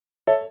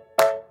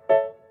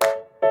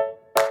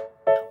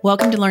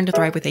Welcome to Learn to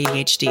Thrive with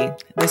ADHD.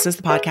 This is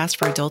the podcast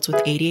for adults with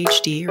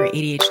ADHD or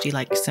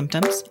ADHD-like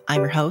symptoms. I'm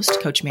your host,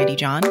 Coach Mandy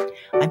John.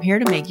 I'm here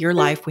to make your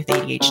life with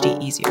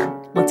ADHD easier.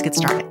 Let's get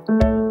started.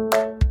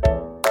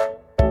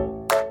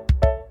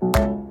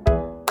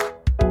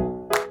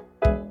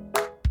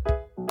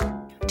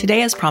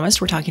 Today, as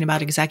promised, we're talking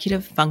about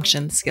executive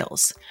function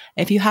skills.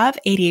 If you have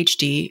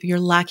ADHD, you're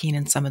lacking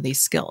in some of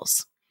these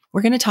skills.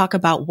 We're going to talk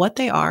about what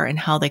they are and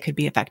how they could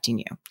be affecting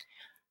you.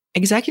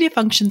 Executive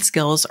function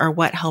skills are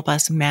what help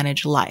us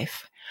manage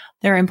life.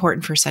 They're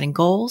important for setting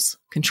goals,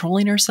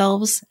 controlling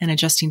ourselves, and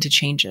adjusting to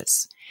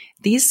changes.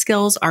 These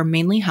skills are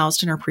mainly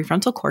housed in our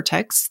prefrontal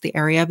cortex, the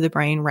area of the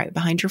brain right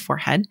behind your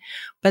forehead,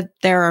 but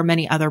there are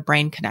many other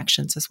brain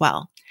connections as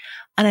well.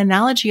 An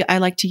analogy I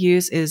like to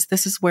use is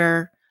this is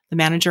where the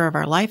manager of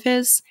our life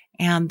is,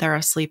 and they're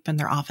asleep in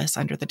their office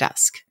under the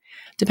desk.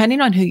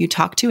 Depending on who you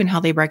talk to and how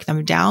they break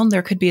them down,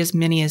 there could be as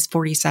many as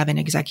 47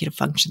 executive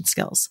function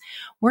skills.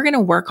 We're going to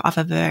work off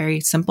of a very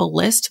simple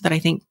list that I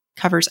think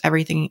covers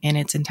everything in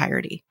its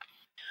entirety.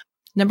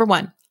 Number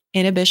 1,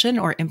 inhibition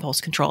or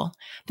impulse control.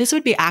 This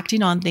would be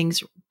acting on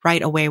things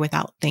right away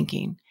without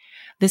thinking.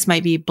 This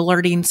might be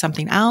blurting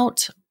something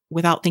out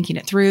without thinking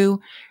it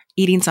through,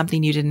 eating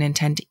something you didn't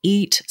intend to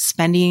eat,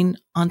 spending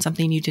on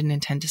something you didn't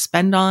intend to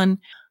spend on,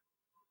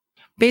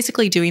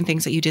 basically doing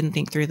things that you didn't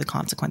think through the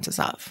consequences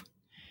of.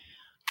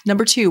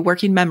 Number 2,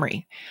 working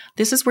memory.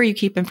 This is where you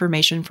keep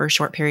information for a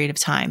short period of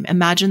time.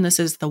 Imagine this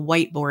is the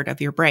whiteboard of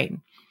your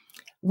brain.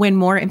 When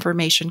more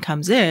information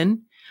comes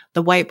in,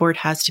 the whiteboard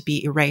has to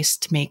be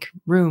erased to make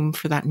room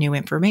for that new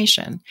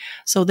information.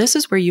 So this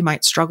is where you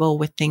might struggle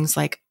with things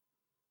like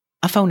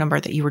a phone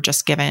number that you were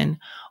just given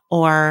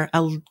or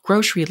a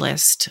grocery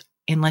list,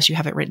 unless you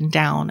have it written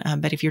down.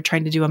 But if you're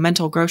trying to do a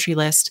mental grocery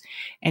list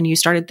and you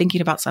started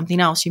thinking about something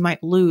else, you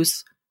might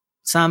lose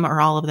some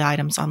or all of the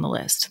items on the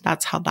list.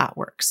 That's how that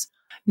works.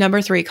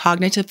 Number 3,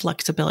 cognitive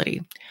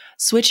flexibility.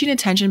 Switching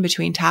attention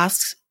between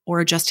tasks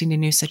or adjusting to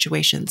new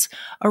situations.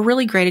 A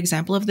really great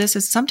example of this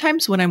is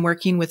sometimes when I'm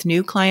working with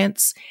new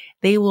clients,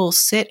 they will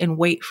sit and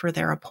wait for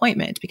their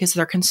appointment because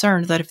they're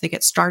concerned that if they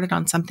get started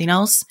on something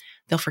else,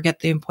 they'll forget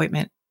the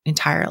appointment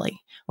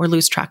entirely or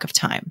lose track of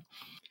time.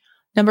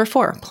 Number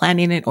 4,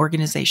 planning and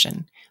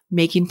organization.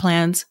 Making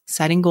plans,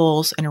 setting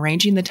goals, and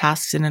arranging the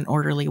tasks in an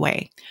orderly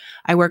way.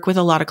 I work with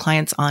a lot of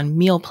clients on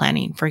meal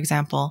planning, for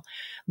example.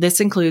 This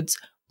includes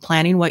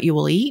planning what you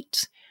will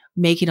eat,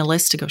 making a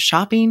list to go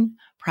shopping,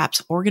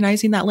 perhaps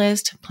organizing that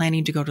list,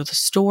 planning to go to the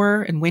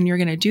store and when you're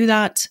going to do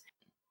that,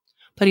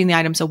 putting the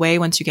items away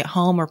once you get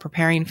home or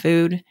preparing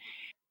food,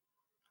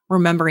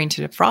 remembering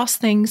to defrost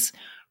things,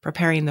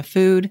 preparing the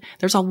food.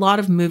 There's a lot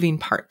of moving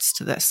parts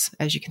to this,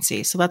 as you can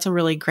see. So that's a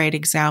really great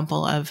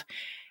example of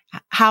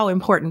how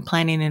important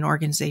planning and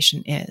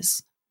organization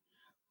is.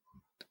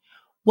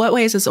 What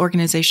ways is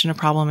organization a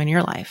problem in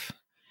your life?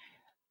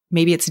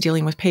 Maybe it's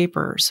dealing with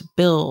papers,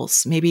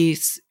 bills, maybe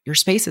your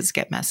spaces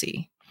get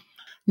messy.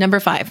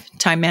 Number 5,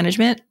 time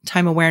management,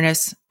 time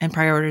awareness, and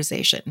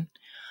prioritization.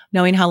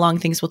 Knowing how long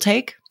things will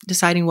take,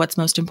 deciding what's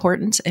most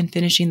important, and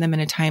finishing them in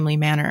a timely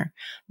manner.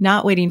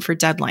 Not waiting for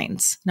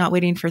deadlines, not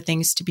waiting for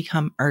things to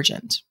become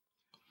urgent.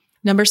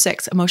 Number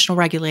 6, emotional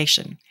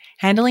regulation.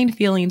 Handling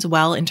feelings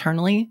well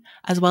internally,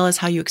 as well as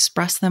how you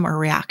express them or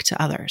react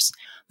to others.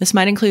 This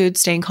might include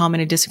staying calm in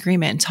a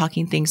disagreement and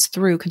talking things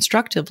through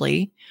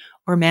constructively,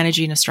 or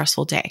managing a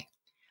stressful day.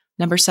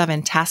 Number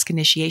 7, task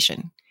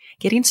initiation.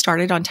 Getting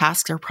started on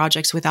tasks or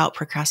projects without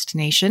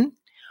procrastination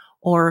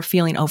or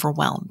feeling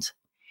overwhelmed.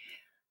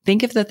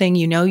 Think of the thing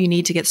you know you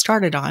need to get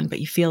started on, but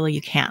you feel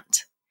you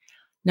can't.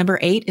 Number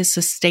 8 is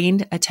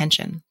sustained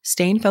attention.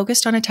 Staying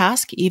focused on a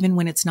task even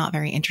when it's not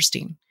very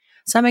interesting.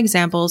 Some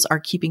examples are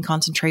keeping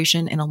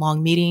concentration in a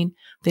long meeting,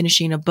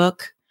 finishing a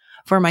book.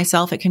 For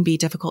myself, it can be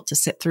difficult to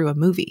sit through a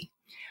movie.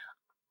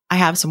 I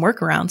have some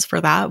workarounds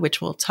for that,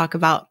 which we'll talk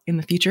about in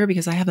the future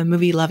because I have a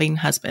movie-loving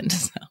husband.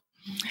 So.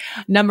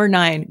 Number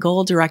 9,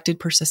 goal-directed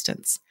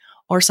persistence,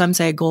 or some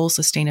say goal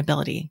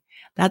sustainability.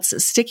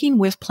 That's sticking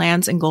with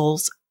plans and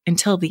goals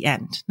until the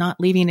end, not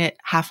leaving it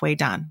halfway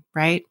done,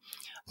 right?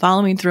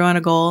 Following through on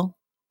a goal,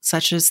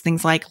 such as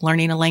things like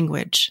learning a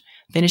language,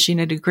 finishing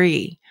a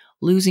degree,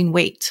 losing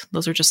weight.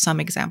 Those are just some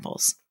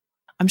examples.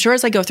 I'm sure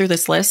as I go through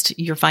this list,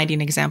 you're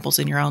finding examples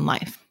in your own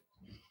life.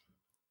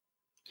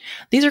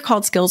 These are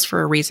called skills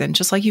for a reason.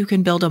 Just like you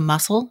can build a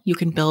muscle, you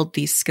can build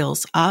these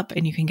skills up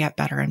and you can get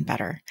better and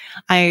better.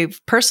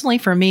 Personally,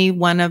 for me,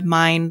 one of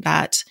mine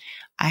that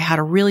I had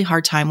a really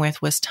hard time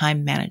with was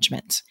time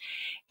management.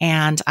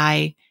 And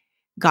I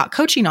got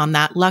coaching on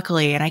that,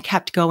 luckily, and I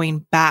kept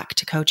going back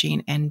to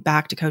coaching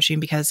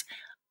because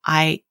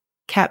I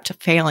kept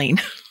failing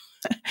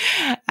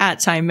at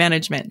time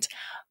management.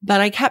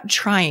 But I kept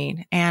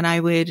trying and I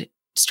would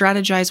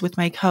strategize with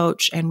my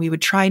coach and we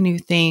would try new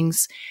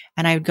things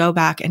and I would go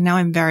back and now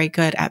I'm very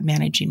good at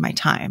managing my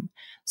time.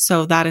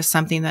 So that is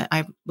something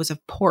that was a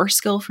poor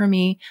skill for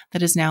me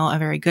that is now a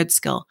very good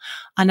skill.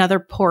 Another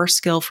poor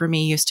skill for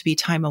me used to be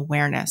time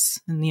awareness.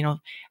 And,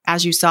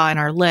 as you saw in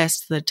our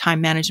list, the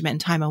time management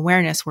and time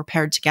awareness were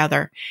paired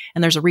together.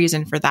 And there's a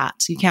reason for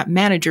that. So you can't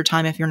manage your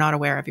time if you're not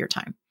aware of your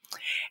time.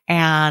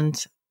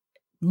 And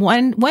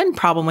one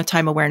problem with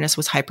time awareness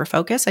was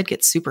hyperfocus. I'd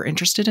get super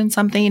interested in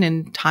something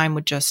and time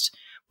would just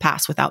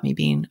pass without me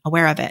being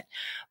aware of it.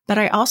 But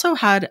I also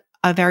had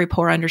a very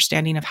poor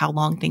understanding of how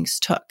long things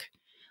took.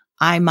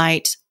 I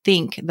might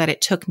think that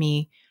it took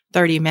me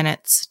 30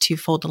 minutes to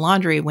fold the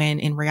laundry when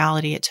in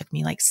reality it took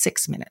me like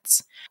 6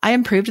 minutes. I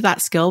improved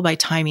that skill by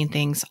timing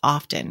things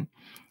often.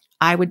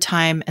 I would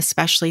time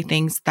especially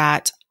things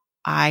that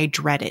I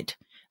dreaded.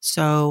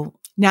 So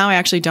now I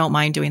actually don't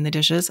mind doing the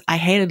dishes. I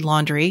hated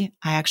laundry.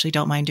 I actually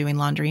don't mind doing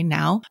laundry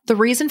now. The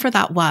reason for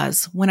that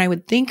was when I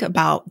would think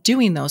about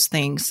doing those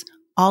things,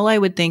 all I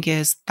would think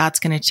is that's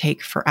going to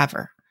take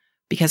forever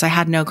because I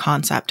had no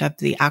concept of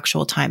the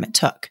actual time it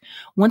took.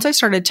 Once I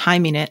started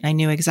timing it and I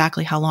knew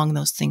exactly how long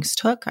those things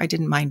took, I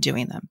didn't mind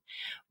doing them.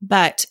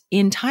 But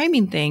in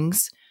timing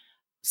things,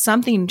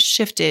 something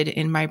shifted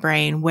in my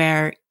brain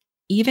where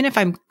even if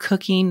I'm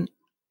cooking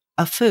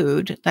a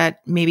food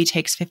that maybe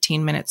takes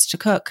 15 minutes to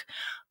cook,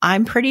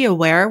 I'm pretty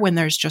aware when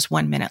there's just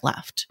 1 minute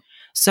left.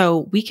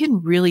 So we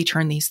can really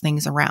turn these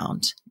things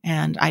around.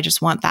 And I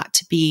just want that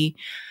to be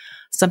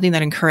something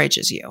that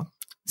encourages you.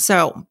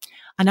 So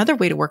another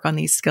way to work on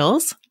these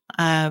skills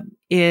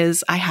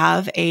is I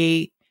have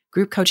a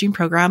group coaching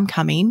program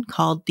coming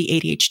called the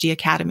ADHD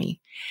Academy.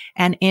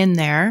 And in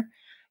there,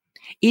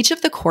 each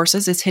of the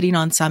courses is hitting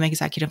on some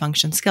executive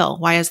function skill.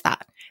 Why is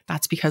that?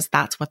 That's because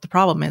that's what the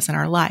problem is in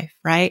our life,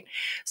 right?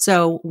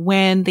 So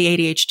when the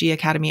ADHD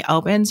Academy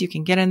opens, you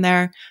can get in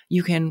there,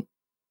 you can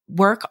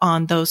work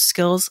on those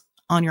skills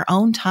on your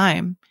own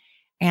time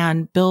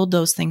and build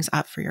those things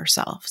up for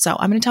yourself. So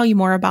I'm going to tell you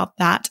more about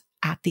that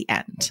at the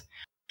end.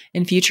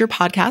 In future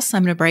podcasts,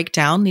 I'm going to break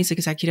down these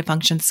executive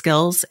function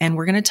skills, and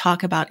we're going to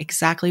talk about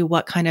exactly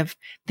what kind of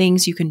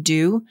things you can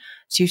do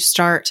to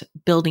start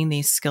building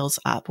these skills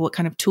up, what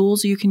kind of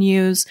tools you can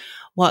use,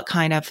 what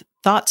kind of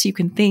thoughts you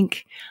can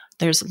think.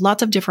 There's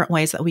lots of different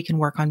ways that we can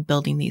work on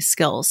building these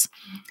skills.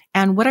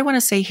 And what I want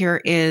to say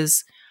here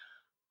is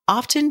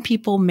often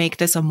people make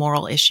this a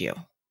moral issue.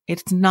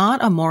 It's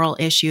not a moral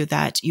issue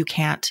that you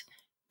can't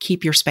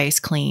keep your space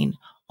clean,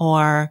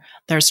 or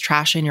there's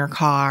trash in your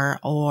car,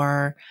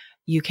 or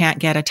you can't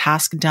get a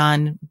task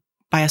done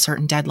by a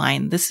certain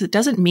deadline. This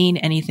doesn't mean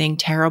anything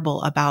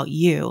terrible about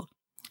you.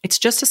 It's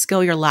just a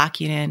skill you're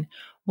lacking in.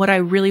 What I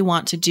really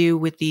want to do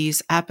with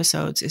these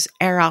episodes is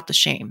air out the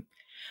shame.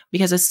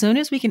 Because as soon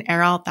as we can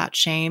air out that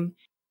shame,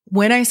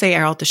 when I say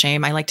air out the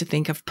shame, I like to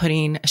think of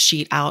putting a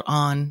sheet out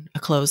on a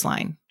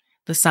clothesline.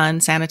 The sun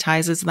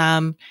sanitizes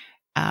them.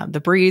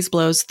 The breeze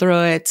blows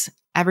through it.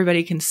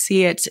 Everybody can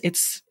see it.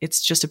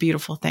 It's just a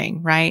beautiful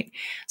thing, right?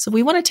 So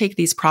we want to take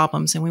these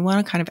problems and we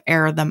want to kind of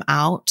air them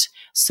out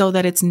so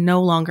that it's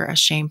no longer a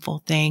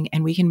shameful thing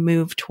and we can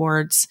move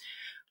towards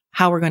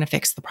how we're going to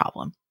fix the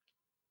problem.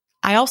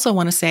 I also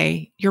want to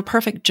say you're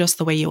perfect just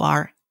the way you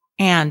are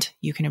and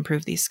you can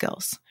improve these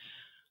skills.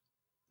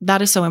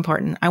 That is so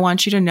important. I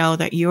want you to know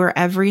that you are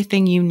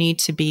everything you need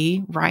to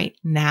be right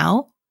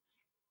now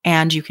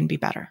and you can be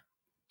better.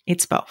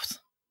 It's both.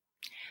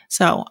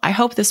 So I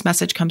hope this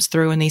message comes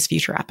through in these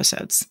future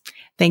episodes.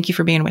 Thank you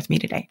for being with me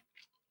today.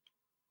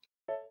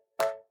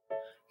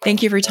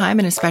 Thank you for your time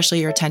and especially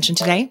your attention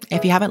today.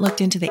 If you haven't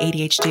looked into the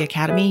ADHD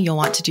Academy, you'll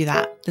want to do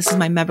that. This is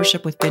my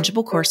membership with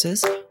bingeable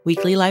courses,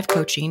 weekly live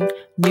coaching,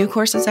 new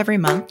courses every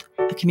month,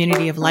 a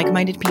community of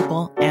like-minded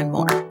people, and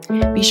more.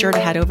 Be sure to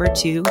head over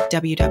to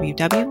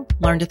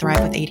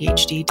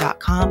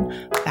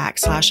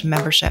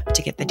www.learntothrivewithadhd.com/membership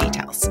to get the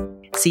details.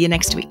 See you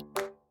next week.